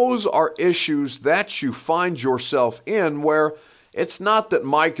those are issues that you find yourself in where it's not that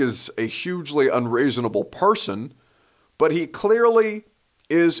Mike is a hugely unreasonable person, but he clearly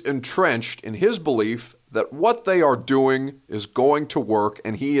is entrenched in his belief that what they are doing is going to work.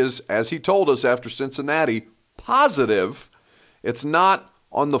 And he is, as he told us after Cincinnati, positive. It's not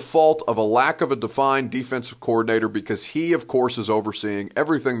on the fault of a lack of a defined defensive coordinator because he, of course, is overseeing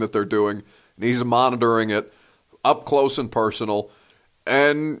everything that they're doing and he's monitoring it up close and personal.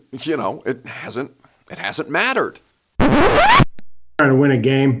 And, it hasn't mattered. Trying to win a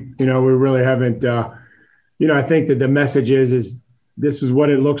game, we really haven't, I think that the message is this is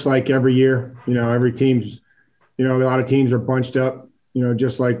what it looks like every year. Every team's, a lot of teams are bunched up,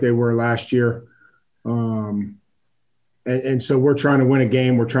 just like they were last year. And so we're trying to win a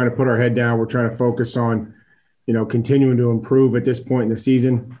game. We're trying to put our head down. We're trying to focus on, continuing to improve at this point in the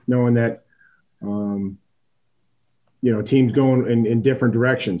season, knowing that, teams going in different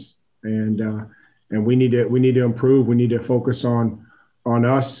directions, and we need to improve. We need to focus on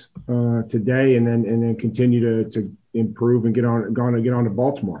us today, and then continue to improve and get on to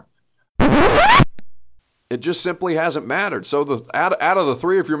Baltimore. It just simply hasn't mattered. So out of the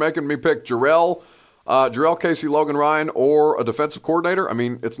three, if you're making me pick Jurrell Casey, Logan Ryan, or a defensive coordinator, I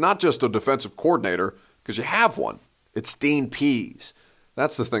mean, it's not just a defensive coordinator because you have one. It's Dean Pease.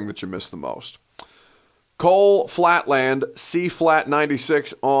 That's the thing that you miss the most. Cole Flatland,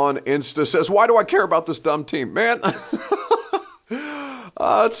 CFlat96 on Insta says, why do I care about this dumb team? Man,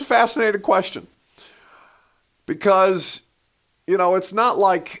 it's a fascinating question. Because, it's not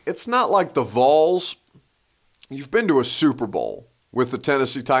like the Vols. You've been to a Super Bowl with the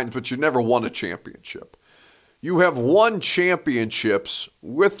Tennessee Titans, but you never won a championship. You have won championships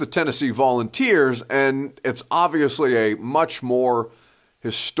with the Tennessee Volunteers, and it's obviously a much more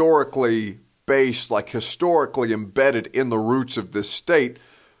historically based, like historically embedded in the roots of this state,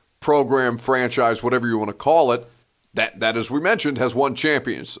 program, franchise, whatever you want to call it, that as we mentioned, has won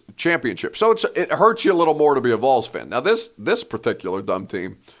championship. So it hurts you a little more to be a Vols fan. Now, this particular dumb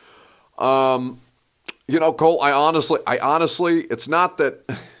team, Cole, I honestly, it's not that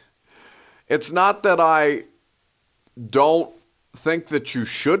I don't think that you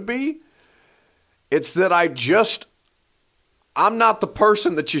should be. It's that I just I'm not the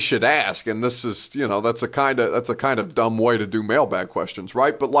person that you should ask, and this is, that's a kind of dumb way to do mailbag questions,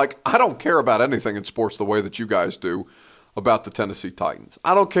 right? But like, I don't care about anything in sports the way that you guys do about the Tennessee Titans.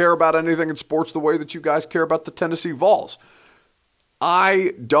 I don't care about anything in sports the way that you guys care about the Tennessee Vols.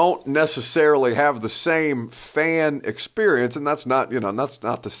 I don't necessarily have the same fan experience, and that's not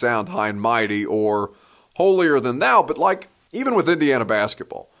to sound high and mighty or holier than thou, but like, even with Indiana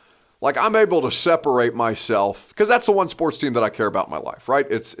basketball, like, I'm able to separate myself, because that's the one sports team that I care about in my life, right?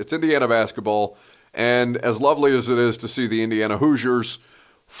 It's Indiana basketball, and as lovely as it is to see the Indiana Hoosiers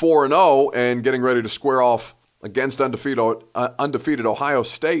 4-0 and getting ready to square off against undefeated Ohio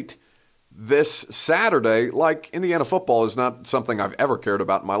State this Saturday, like, Indiana football is not something I've ever cared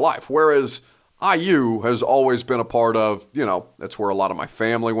about in my life, whereas IU has always been a part of, that's where a lot of my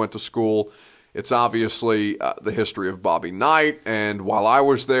family went to school. It's obviously the history of Bobby Knight, and while I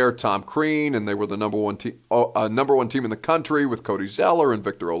was there, Tom Crean, and they were the number one team in the country with Cody Zeller and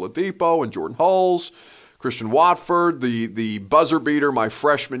Victor Oladipo and Jordan Hulls, Christian Watford, the buzzer beater my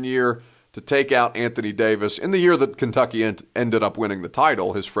freshman year to take out Anthony Davis in the year that Kentucky ended up winning the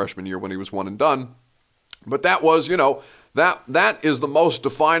title, his freshman year when he was one and done. But that was, that is the most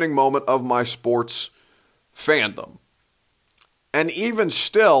defining moment of my sports fandom. And even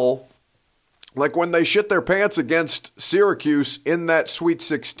still, like when they shit their pants against Syracuse in that Sweet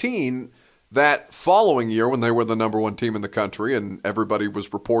 16 that following year when they were the number one team in the country and everybody was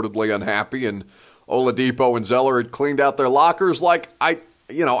reportedly unhappy and Oladipo and Zeller had cleaned out their lockers, like I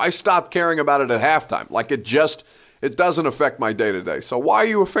stopped caring about it at halftime. Like it doesn't affect my day-to-day. So why are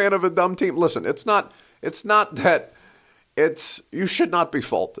you a fan of a dumb team? Listen, it's not that you should not be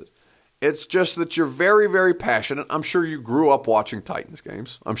faulted. It's just that you're very, very passionate. I'm sure you grew up watching Titans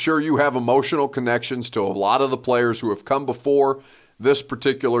games. I'm sure you have emotional connections to a lot of the players who have come before this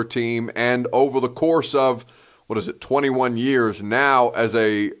particular team. And over the course of, 21 years now as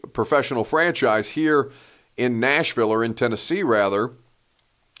a professional franchise here in Nashville, or in Tennessee rather,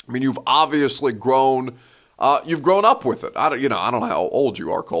 I mean, you've obviously grown up with it. I don't know how old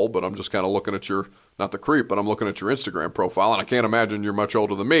you are, Cole, but I'm just kind of looking at not the creep, but I'm looking at your Instagram profile, and I can't imagine you're much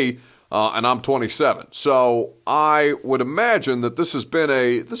older than me. And I'm 27. So I would imagine that this has been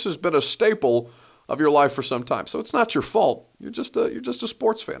a staple of your life for some time. So it's not your fault. You're just a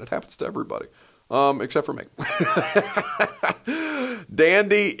sports fan. It happens to everybody, except for me.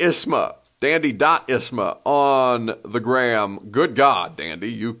 Dandy.Isma on the gram. Good God,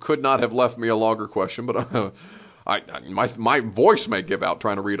 Dandy, you could not have left me a longer question, but my voice may give out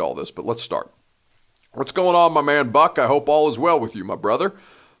trying to read all this. But let's start. What's going on, my man Buck? I hope all is well with you, my brother.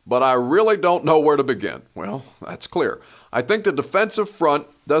 But I really don't know where to begin. Well, that's clear. I think the defensive front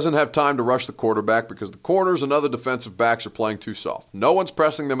doesn't have time to rush the quarterback because the corners and other defensive backs are playing too soft. No one's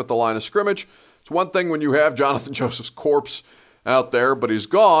pressing them at the line of scrimmage. It's one thing when you have Jonathan Joseph's corpse out there, but he's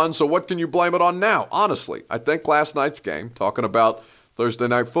gone, so what can you blame it on now? Honestly, I think last night's game, talking about Thursday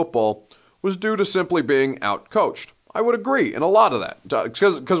Night Football, was due to simply being out-coached. I would agree in a lot of that,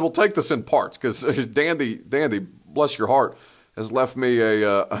 because we'll take this in parts, because Dandy, bless your heart, has left me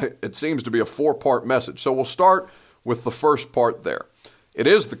it seems to be a 4-part message. So we'll start with the first part there. It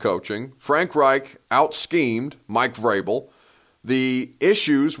is the coaching. Frank Reich out-schemed Mike Vrabel. The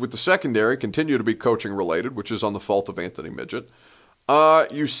issues with the secondary continue to be coaching related, which is on the fault of Anthony Midget.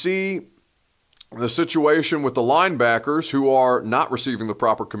 You see the situation with the linebackers who are not receiving the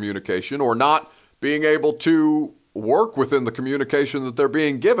proper communication or not being able to work within the communication that they're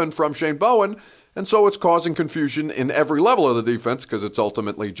being given from Shane Bowen. And so it's causing confusion in every level of the defense because it's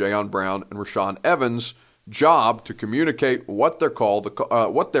ultimately Jayon Brown and Rashaan Evans' job to communicate what they're called,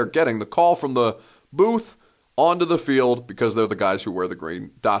 what they're getting, the call from the booth onto the field because they're the guys who wear the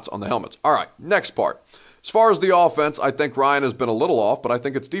green dots on the helmets. All right, next part. As far as the offense, I think Ryan has been a little off, but I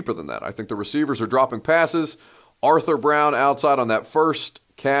think it's deeper than that. I think the receivers are dropping passes. Arthur Brown outside on that first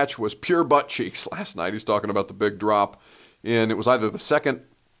catch was pure butt cheeks last night. He's talking about the big drop it was either the second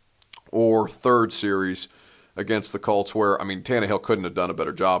or third series against the Colts where, Tannehill couldn't have done a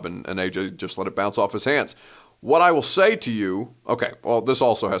better job and AJ just let it bounce off his hands. What I will say to you, this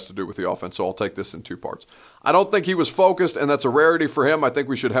also has to do with the offense, so I'll take this in 2 parts. I don't think he was focused, and that's a rarity for him. I think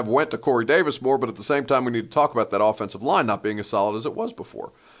we should have went to Corey Davis more, but at the same time, we need to talk about that offensive line not being as solid as it was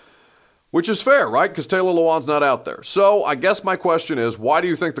before. Which is fair, right? Because Taylor Lewan's not out there. So I guess my question is, why do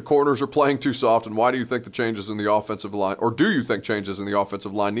you think the corners are playing too soft, and why do you think the changes in the offensive line, or do you think changes in the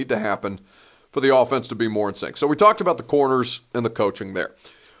offensive line need to happen for the offense to be more in sync? So we talked about the corners and the coaching there.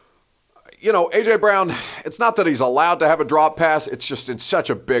 A.J. Brown, it's not that he's allowed to have a drop pass. It's just in such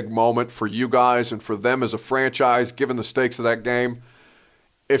a big moment for you guys and for them as a franchise, given the stakes of that game.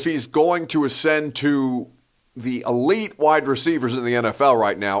 If he's going to ascend to the elite wide receivers in the NFL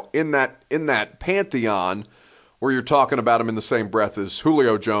right now in that pantheon where you're talking about them in the same breath as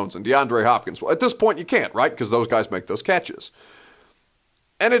Julio Jones and DeAndre Hopkins. Well, at this point you can't, right? Because those guys make those catches.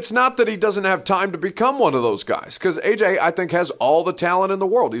 And it's not that he doesn't have time to become one of those guys, because AJ, I think, has all the talent in the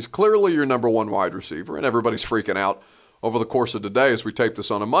world. He's clearly your number one wide receiver, and everybody's freaking out over the course of the day as we tape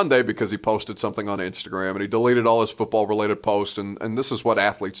this on a Monday because he posted something on Instagram and he deleted all his football-related posts, and this is what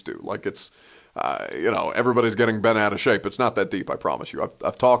athletes do. Like it's, everybody's getting bent out of shape. It's not that deep, I promise you.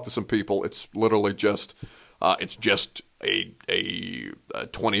 I've talked to some people. It's literally just a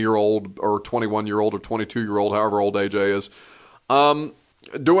 20-year-old or 21-year-old or 22-year-old, however old AJ is,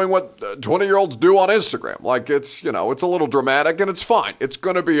 doing what 20-year-olds do on Instagram. Like it's a little dramatic and it's fine. It's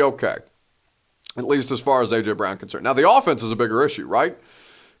going to be okay, at least as far as A.J. Brown concerned. Now, the offense is a bigger issue, right?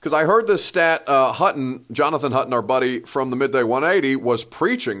 Because I heard this stat, Jonathan Hutton, our buddy from the Midday 180, was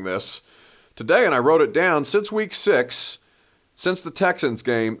preaching this today, and I wrote it down. Since week 6, since the Texans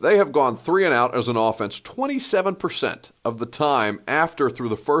game, they have gone 3 and out as an offense 27% of the time through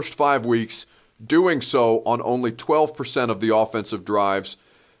the first 5 weeks, doing so on only 12% of the offensive drives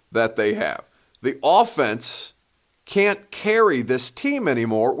that they have. The offense can't carry this team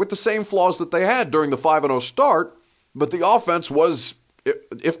anymore with the same flaws that they had during the 5-0 start, but the offense was,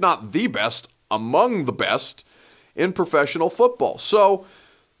 if not the best, among the best in professional football. So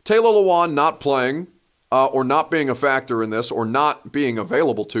Taylor Lewan not playing or not being a factor in this or not being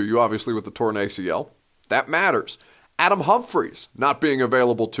available to you, obviously with the torn ACL, that matters. Adam Humphries not being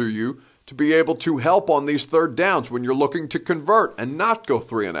available to you to be able to help on these third downs when you're looking to convert and not go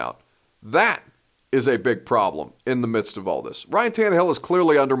 3 and out. That is a big problem in the midst of all this. Ryan Tannehill is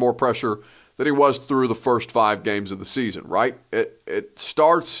clearly under more pressure than he was through the first 5 games of the season, right? It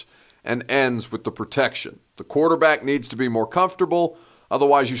starts and ends with the protection. The quarterback needs to be more comfortable.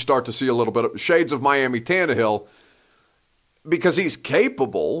 Otherwise, you start to see a little bit of shades of Miami Tannehill because he's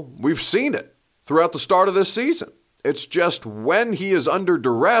capable. We've seen it throughout the start of this season. It's just when he is under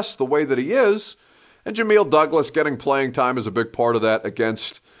duress the way that he is, and Jameel Douglas getting playing time is a big part of that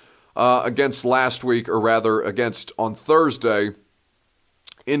against last week, or rather against on Thursday,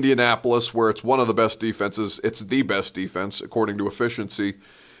 Indianapolis, where it's one of the best defenses. It's the best defense according to efficiency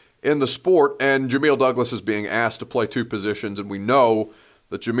in the sport, and Jameel Douglas is being asked to play 2 positions, and we know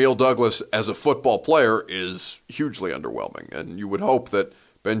that Jameel Douglas as a football player is hugely underwhelming, and you would hope that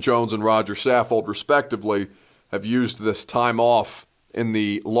Ben Jones and Roger Saffold, respectively, have used this time off in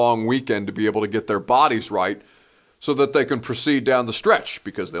the long weekend to be able to get their bodies right so that they can proceed down the stretch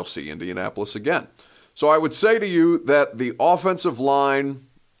because they'll see Indianapolis again. So I would say to you that the offensive line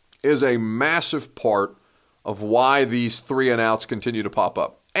is a massive part of why these 3 and outs continue to pop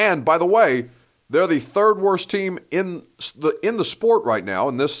up. And by the way, they're the 3rd worst team in the sport right now.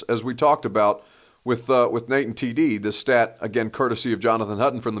 And this, as we talked about with Nate and TD, this stat, again, courtesy of Jonathan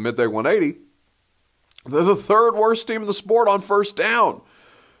Hutton from the Midday 180, they're the 3rd worst team in the sport on first down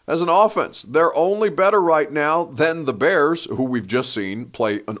as an offense. They're only better right now than the Bears, who we've just seen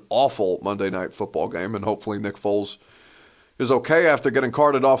play an awful Monday Night Football game, and hopefully Nick Foles is okay after getting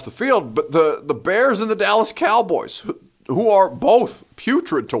carted off the field. But the Bears and the Dallas Cowboys, who are both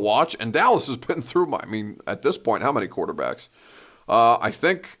putrid to watch, and Dallas has been through, at this point, how many quarterbacks? I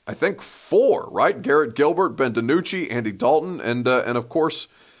think 4, right? Garrett Gilbert, Ben DiNucci, Andy Dalton, and of course,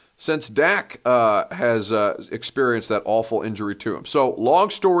 since Dak has experienced that awful injury to him. So, long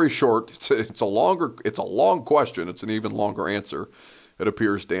story short, it's a long question. It's an even longer answer, it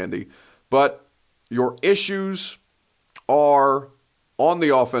appears, Dandy. But your issues are on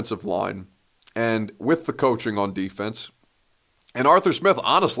the offensive line and with the coaching on defense. And Arthur Smith,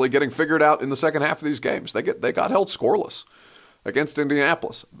 honestly, getting figured out in the second half of these games. They got held scoreless against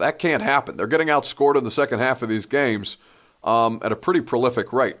Indianapolis. That can't happen. They're getting outscored in the second half of these games at a pretty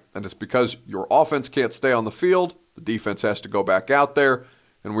prolific rate. And it's because your offense can't stay on the field. The defense has to go back out there.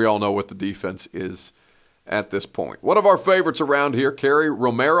 And we all know what the defense is at this point. One of our favorites around here, Kerry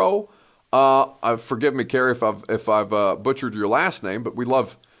Romero. Forgive me, Kerry, if I've butchered your last name, but we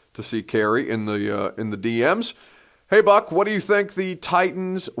love to see Kerry in the DMs. Hey, Buck, why do you think the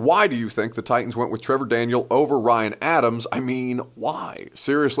Titans went with Trevor Daniel over Ryan Adams? Why?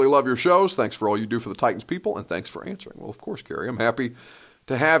 Seriously, love your shows. Thanks for all you do for the Titans people, and thanks for answering. Well, of course, Kerry, I'm happy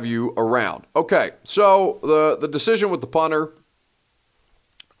to have you around. Okay, so the decision with the punter,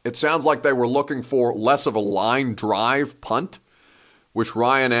 it sounds like they were looking for less of a line drive punt, which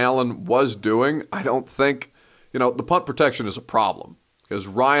Ryan Allen was doing. I don't think, the punt protection is a problem because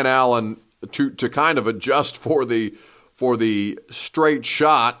Ryan Allen, to kind of adjust for the straight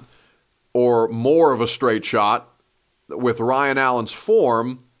shot or more of a straight shot with Ryan Allen's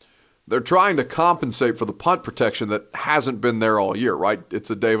form, they're trying to compensate for the punt protection that hasn't been there all year, right? It's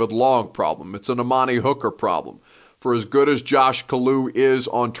a David Long problem. It's an Amani Hooker problem. For as good as Josh Kalu is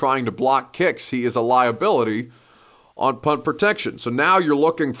on trying to block kicks, he is a liability on punt protection. So now you're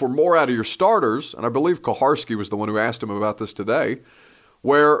looking for more out of your starters, and I believe Koharski was the one who asked him about this today,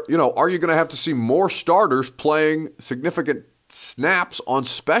 where, are you going to have to see more starters playing significant snaps on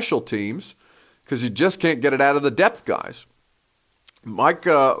special teams because you just can't get it out of the depth guys? Mike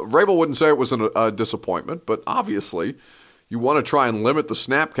Vrabel wouldn't say it was a disappointment, but obviously you want to try and limit the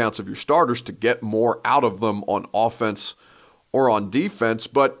snap counts of your starters to get more out of them on offense or on defense,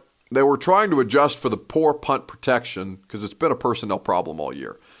 but they were trying to adjust for the poor punt protection because it's been a personnel problem all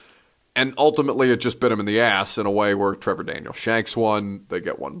year. And ultimately it just bit him in the ass in a way where Trevor Daniel shanks one, they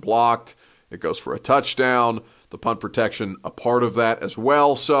get one blocked, it goes for a touchdown, the punt protection a part of that as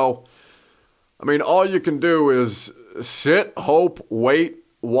well. So, all you can do is sit, hope, wait,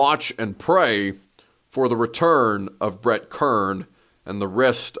 watch, and pray for the return of Brett Kern and the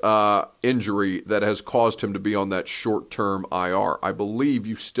wrist injury that has caused him to be on that short-term IR. I believe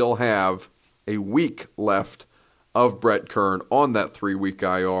you still have a week left of Brett Kern on that 3-week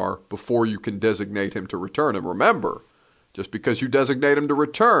IR before you can designate him to return. And remember, just because you designate him to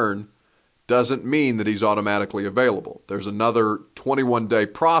return doesn't mean that he's automatically available. There's another 21-day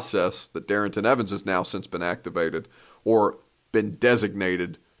process that Darrington Evans has now since been activated or been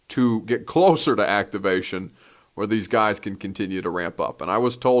designated to get closer to activation where these guys can continue to ramp up. And I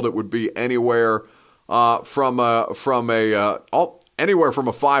was told it would be anywhere from a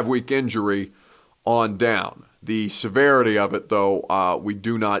 5-week injury on down. The severity of it, though, we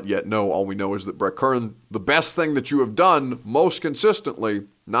do not yet know. All we know is that Brett Kern, the best thing that you have done most consistently,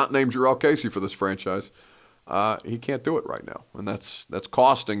 not named Jarrell Casey for this franchise, he can't do it right now. And that's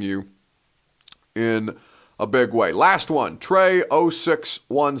costing you in a big way. Last one,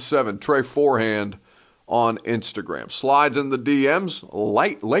 Trey0617, Trey Forehand on Instagram. Slides in the DMs,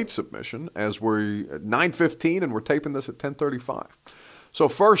 late submission as we're at 9:15 and we're taping this at 10:35. So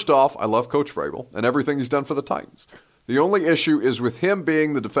first off, I love Coach Vrabel and everything he's done for the Titans. The only issue is with him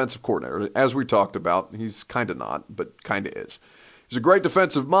being the defensive coordinator. As we talked about, he's kind of not, but kind of is. He's a great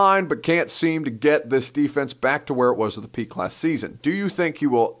defensive mind, but can't seem to get this defense back to where it was at the peak last season. Do you think he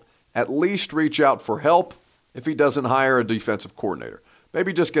will at least reach out for help if he doesn't hire a defensive coordinator?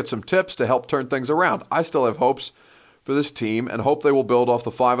 Maybe just get some tips to help turn things around. I still have hopes for this team and hope they will build off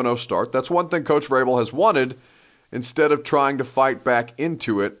the 5-0 start. That's one thing Coach Vrabel has wanted instead of trying to fight back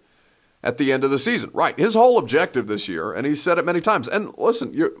into it at the end of the season. Right, his whole objective this year, and he's said it many times, and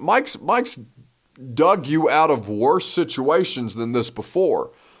listen, Mike's dug you out of worse situations than this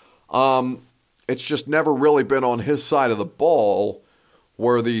before. It's just never really been on his side of the ball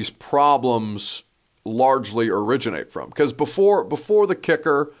where these problems largely originate from. Because before the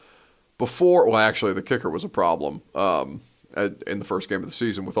kicker, the kicker was a problem in the first game of the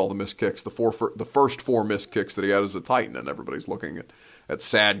season with all the missed kicks, the first 4 missed kicks that he had as a Titan, and everybody's looking at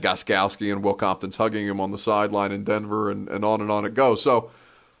sad Gostkowski and Will Compton's hugging him on the sideline in Denver, and on it goes. So,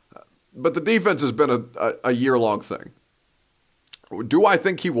 but the defense has been a year-long thing. Do I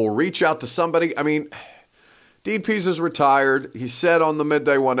think he will reach out to somebody? Dean Pease is retired. He said on the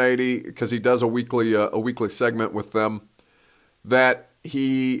Midday 180, because he does a weekly segment with them, that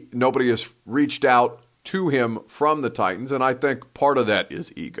nobody has reached out to him from the Titans, and I think part of that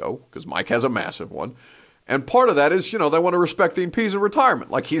is ego, because Mike has a massive one, and part of that is, they want to respect Dean Pease'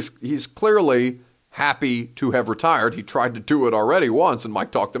 retirement. Like, he's clearly happy to have retired. He tried to do it already once, and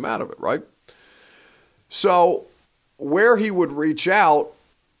Mike talked him out of it, right? So where he would reach out,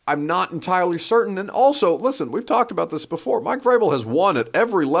 I'm not entirely certain. And also, listen, we've talked about this before. Mike Vrabel has won at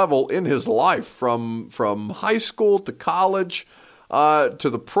every level in his life, from high school to college, to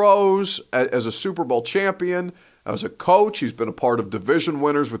the pros, as a Super Bowl champion, as a coach. He's been a part of division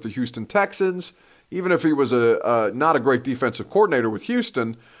winners with the Houston Texans, even if he was not a great defensive coordinator with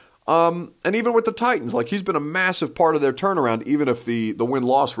Houston, and even with the Titans. Like, he's been a massive part of their turnaround, even if the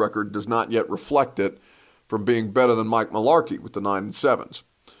win-loss record does not yet reflect it, from being better than Mike Mularkey with the 9-7s.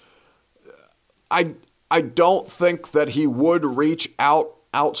 I don't think that he would reach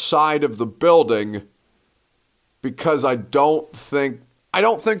outside of the building, because I don't think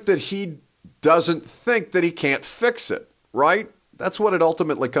that he doesn't think that he can't fix it, right? That's what it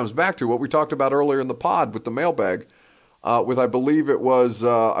ultimately comes back to, what we talked about earlier in the pod with the mailbag, with I believe it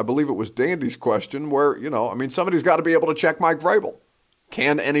was Dandy's question, where, somebody's got to be able to check Mike Vrabel.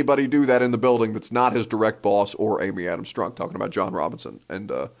 Can anybody do that in the building that's not his direct boss or Amy Adams Strunk? Talking about John Robinson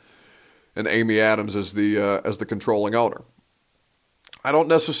and Amy Adams as the controlling owner. I don't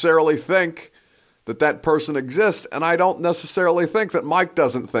necessarily think that person exists, and I don't necessarily think that Mike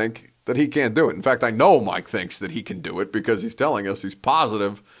doesn't think that he can't do it. In fact, I know Mike thinks that he can do it because he's telling us he's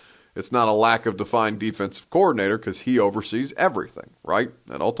positive it's not a lack of defined defensive coordinator because he oversees everything, right?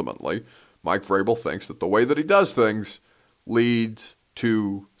 And ultimately, Mike Vrabel thinks that the way that he does things leads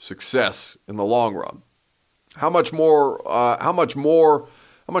to success in the long run. How much more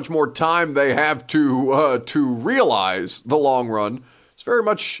time they have to realize the long run is very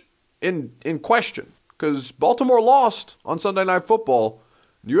much in question because Baltimore lost on Sunday Night Football.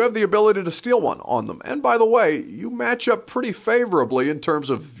 You have the ability to steal one on them. And by the way, you match up pretty favorably in terms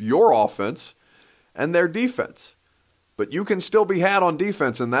of your offense and their defense. But you can still be had on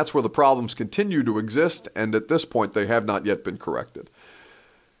defense, and that's where the problems continue to exist, and at this point they have not yet been corrected.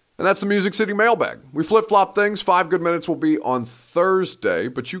 And that's the Music City Mailbag. We flip-flop things. 5 Good Minutes will be on Thursday,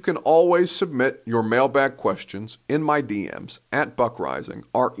 but you can always submit your mailbag questions in my DMs at BuckRising,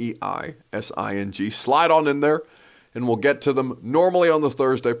 REISING. Slide on in there, and we'll get to them normally on the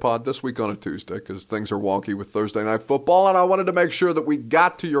Thursday pod, this week on a Tuesday, because things are wonky with Thursday Night Football, and I wanted to make sure that we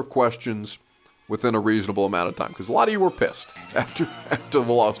got to your questions within a reasonable amount of time, because a lot of you were pissed after the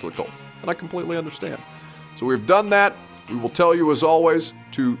loss to the Colts, and I completely understand. So we've done that. We will tell you, as always,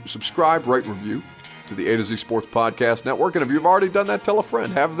 to subscribe, rate, review to the A to Z Sports Podcast Network, and if you've already done that, tell a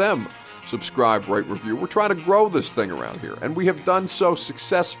friend. Have them subscribe, rate, review. We're trying to grow this thing around here, and we have done so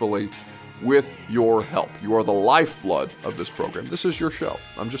successfully with your help. You are the lifeblood of this program. This is your show.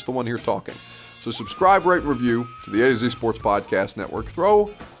 I'm just the one here talking. So subscribe, rate, review to the A to Z Sports Podcast Network.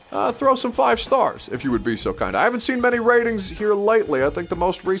 Throw some 5 stars if you would be so kind. I haven't seen many ratings here lately. I think the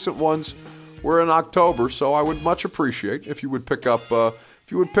most recent ones were in October, so I would much appreciate if you would pick up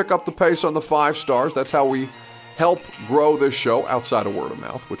the pace on the 5 stars. That's how we help grow this show outside of word of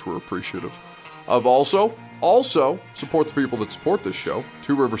mouth, which we're appreciative of. Also support the people that support this show.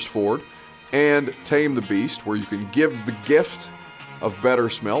 Two Rivers Ford and Tame the Beast, where you can give the gift of better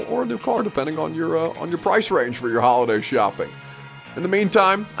smell or a new car, depending on your price range for your holiday shopping. In the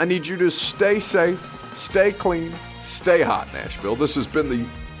meantime, I need you to stay safe, stay clean, stay hot, Nashville. This has been the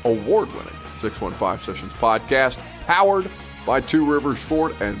award-winning 615 Sessions podcast, powered by Two Rivers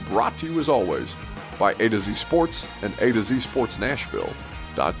Ford and brought to you, as always, by A to Z Sports and A to Z Sports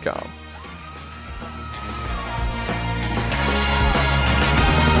Nashville.com.